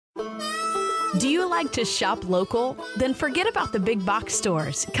Do you like to shop local? Then forget about the big box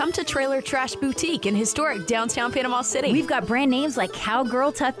stores. Come to Trailer Trash Boutique in historic downtown Panama City. We've got brand names like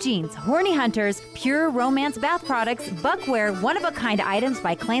Cowgirl Tough Jeans, Horny Hunters, Pure Romance Bath Products, Buckware, one-of-a-kind items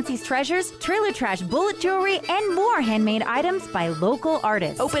by Clancy's Treasures, Trailer Trash Bullet Jewelry, and more handmade items by local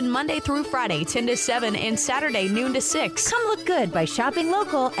artists. Open Monday through Friday, 10 to 7, and Saturday, noon to 6. Come look good by shopping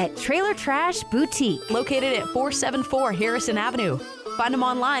local at Trailer Trash Boutique. Located at 474 Harrison Avenue. Find them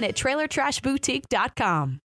online at trailertrashboutique.com.